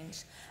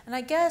change. And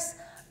I guess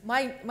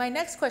my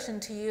next question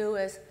to you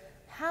is,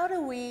 how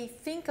do we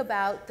think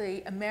about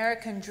the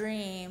American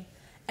dream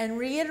and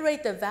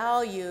reiterate the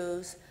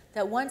values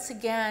that once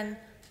again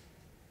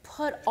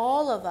put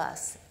all of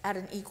us at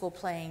an equal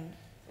playing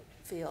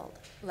field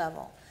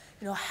level?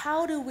 You know,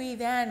 how do we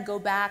then go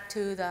back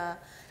to the,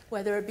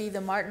 whether it be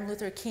the Martin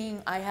Luther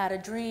King, I Had a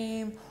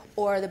Dream,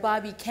 or the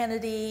Bobby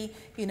Kennedy,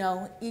 you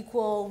know,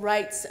 equal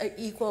rights,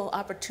 equal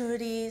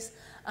opportunities,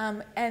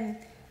 and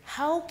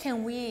how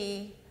can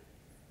we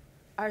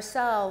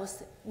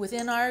ourselves,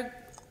 within our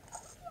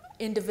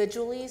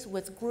individuals,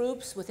 with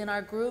groups, within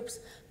our groups,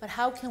 but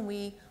how can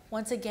we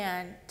once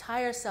again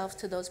tie ourselves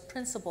to those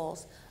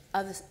principles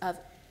of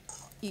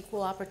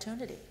equal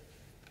opportunity?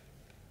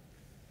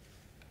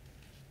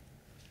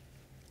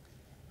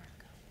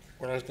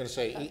 What I was going to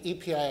say,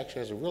 EPI actually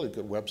has a really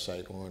good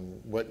website on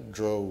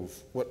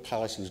what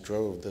policies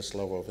drove this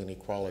level of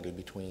inequality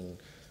between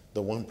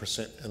the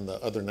 1% and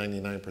the other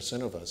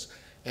 99% of us.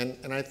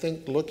 And I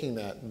think looking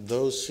at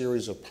those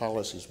series of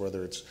policies,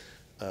 whether it's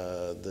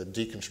the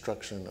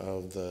deconstruction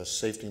of the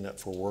safety net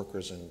for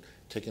workers and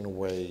taking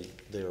away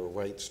their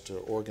rights to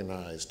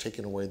organize,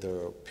 taking away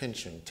their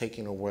pension,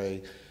 taking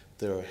away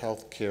their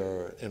health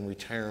care and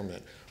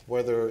retirement,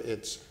 whether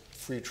it's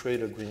free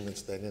trade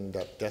agreements that end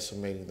up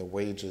decimating the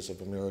wages of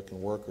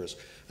American workers.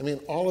 I mean,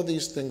 all of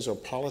these things are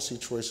policy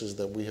choices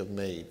that we have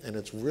made, and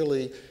it's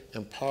really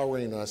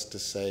empowering us to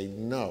say,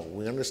 no,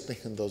 we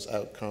understand those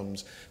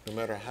outcomes, no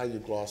matter how you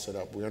gloss it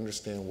up. We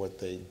understand what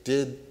they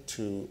did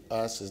to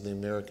us as the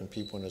American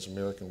people and as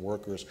American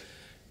workers,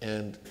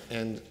 and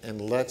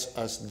lets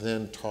us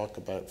then talk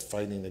about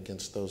fighting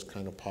against those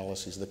kind of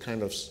policies, the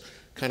kind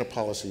of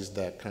policies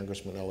that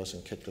Congressman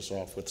Ellison kicked us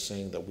off with,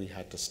 saying that we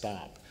had to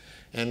stop.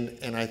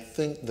 And I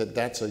think that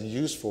that's a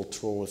useful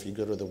tool if you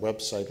go to the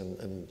website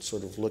and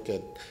sort of look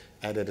at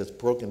it. It's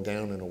broken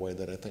down in a way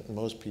that I think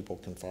most people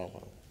can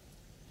follow.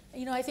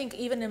 You know, I think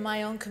even in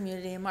my own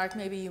community, and Mark,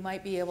 maybe you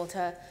might be able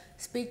to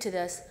speak to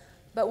this,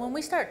 but when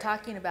we start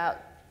talking about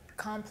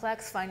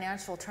complex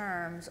financial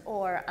terms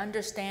or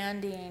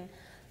understanding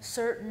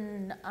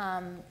certain,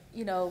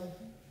 you know,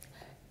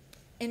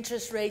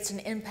 interest rates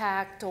and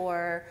impact,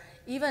 or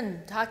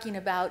even talking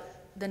about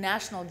the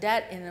national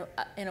debt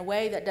in a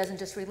way that doesn't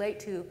just relate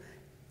to,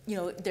 you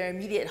know, their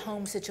immediate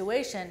home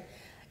situation,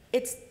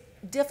 it's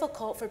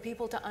difficult for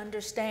people to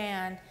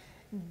understand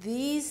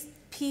these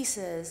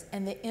pieces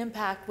and the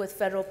impact with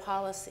federal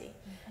policy.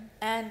 Mm-hmm.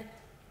 And,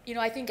 you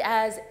know, I think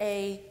as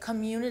a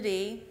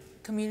community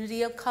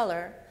of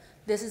color,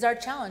 this is our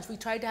challenge. We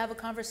tried to have a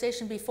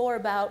conversation before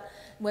about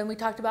when we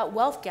talked about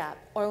wealth gap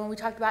or when we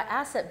talked about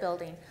asset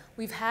building.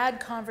 We've had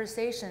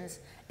conversations,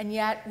 and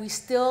yet we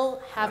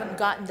still haven't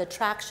gotten the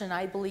traction,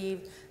 I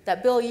believe,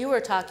 that Bill, you were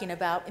talking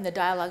about in the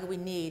dialogue that we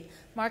need.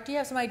 Mark, do you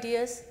have some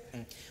ideas?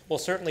 Well,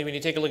 certainly when you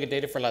take a look at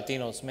data for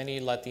Latinos, many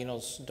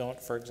Latinos don't,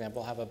 for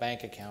example, have a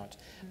bank account.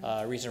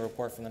 A recent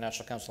report from the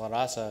National Council at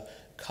ASA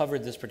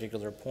covered this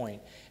particular point.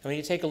 And when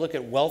you take a look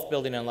at wealth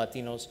building on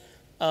Latinos,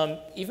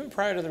 even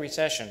prior to the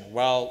recession,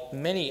 while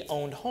many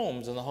owned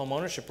homes and the home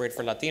ownership rate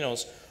for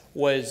Latinos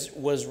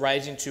was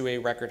rising to a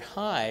record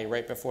high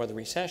right before the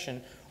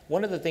recession,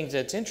 one of the things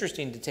that's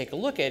interesting to take a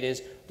look at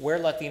is where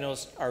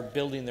Latinos are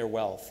building their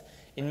wealth.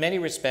 In many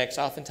respects,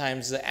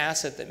 oftentimes the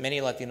asset that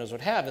many Latinos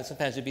would have, and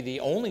sometimes it'd be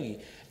the only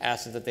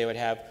asset that they would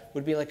have,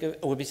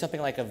 would be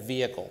something like a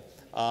vehicle,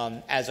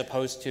 as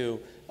opposed to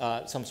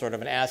some sort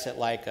of an asset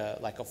like a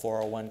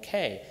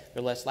 401k.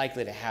 They're less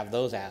likely to have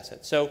those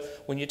assets. So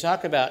when you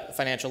talk about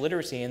financial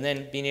literacy and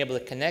then being able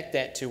to connect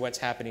that to what's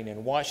happening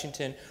in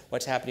Washington,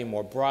 what's happening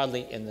more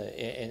broadly in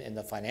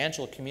the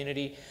financial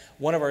community,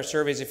 one of our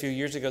surveys a few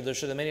years ago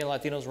showed that many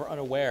Latinos were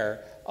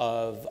unaware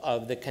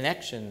of the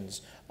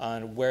connections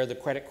on where the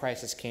credit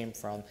crisis came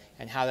from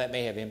and how that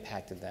may have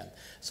impacted them.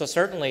 So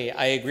certainly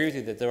I agree with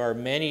you that there are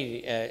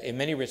many, in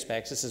many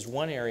respects, this is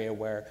one area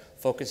where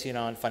focusing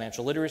on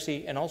financial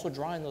literacy and also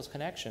drawing those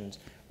connections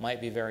might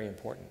be very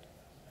important.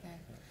 Okay.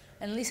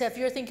 And Lisa, if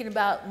you're thinking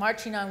about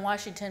marching on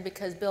Washington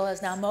because Bill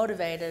has now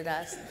motivated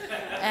us,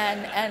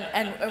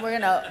 and we're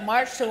going to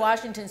march to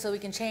Washington so we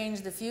can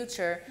change the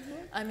future,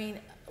 I mean,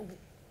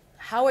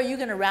 how are you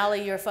going to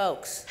rally your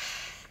folks?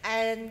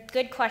 And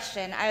good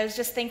question. I was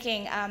just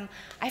thinking,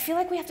 I feel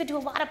like we have to do a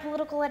lot of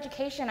political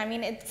education. I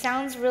mean, it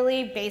sounds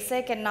really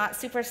basic and not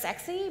super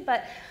sexy,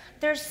 but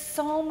there's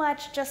so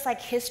much just like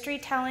history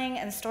telling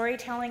and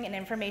storytelling and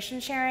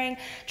information sharing,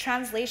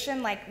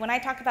 translation. Like when I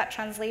talk about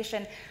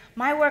translation,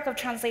 my work of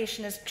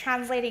translation is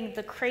translating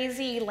the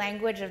crazy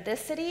language of this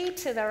city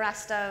to the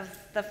rest of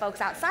the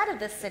folks outside of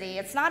this city.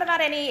 It's not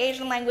about any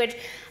Asian language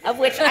of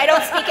which I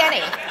don't speak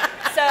any.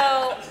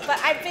 So, but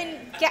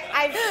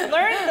I've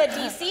learned the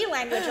DC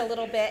language a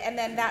little bit, and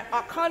then that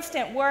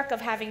constant work of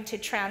having to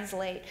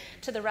translate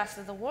to the rest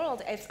of the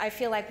world, I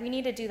feel like we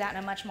need to do that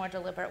in a much more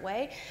deliberate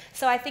way.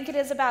 So I think it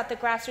is about the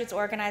grassroots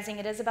organizing,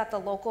 it is about the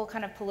local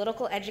kind of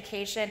political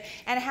education,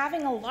 and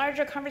having a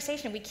larger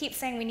conversation. We keep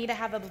saying we need to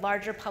have a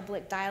larger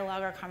public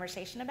dialogue or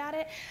conversation about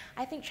it.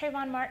 I think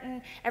Trayvon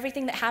Martin,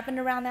 everything that happened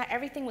around that,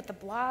 everything with the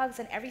blogs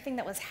and everything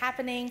that was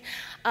happening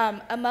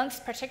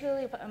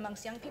particularly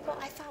amongst young people,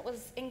 I thought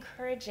was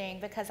encouraging,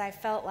 because I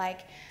felt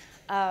like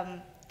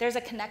there's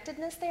a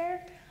connectedness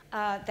there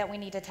that we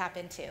need to tap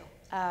into.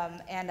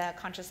 and a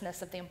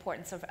consciousness of the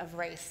importance of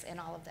race in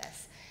all of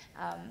this.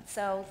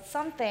 So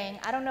something,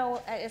 I don't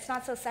know, it's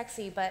not so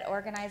sexy, but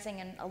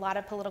organizing and a lot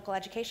of political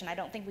education, I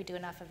don't think we do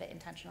enough of it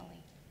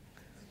intentionally.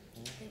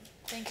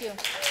 Thank you.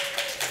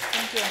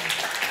 Thank you.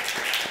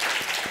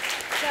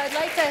 So I'd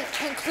like to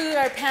conclude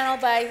our panel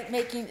by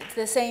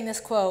saying this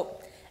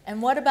quote,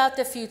 "And what about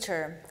the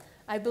future?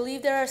 I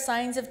believe there are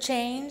signs of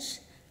change,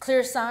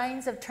 clear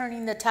signs of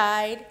turning the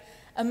tide.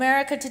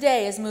 America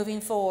today is moving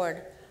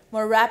forward,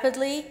 more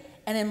rapidly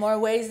and in more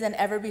ways than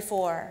ever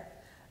before.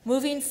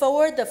 Moving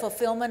forward the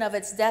fulfillment of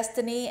its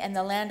destiny and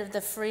the land of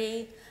the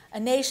free, a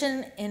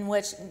nation in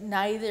which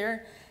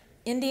neither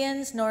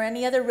Indians nor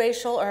any other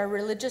racial or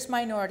religious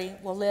minority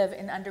will live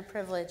in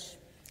underprivilege."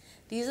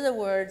 These are the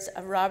words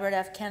of Robert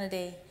F.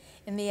 Kennedy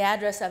in the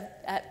address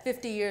at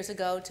 50 years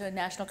ago to a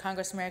National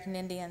Congress of American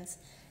Indians.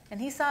 And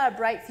he saw a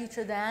bright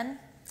future then.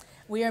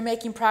 We are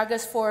making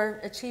progress for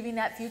achieving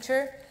that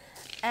future.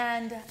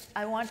 And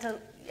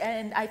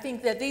I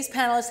think that these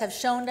panelists have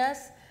shown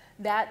us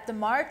that the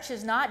march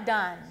is not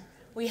done.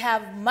 We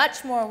have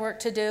much more work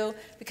to do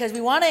because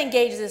we want to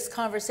engage this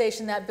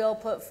conversation that Bill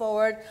put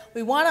forward.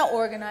 We want to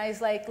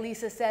organize, like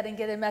Lisa said, and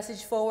get a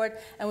message forward.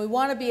 And we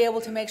want to be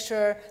able to make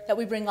sure that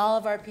we bring all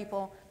of our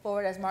people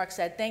forward, as Mark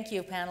said. Thank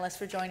you, panelists,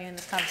 for joining in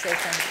this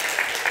conversation.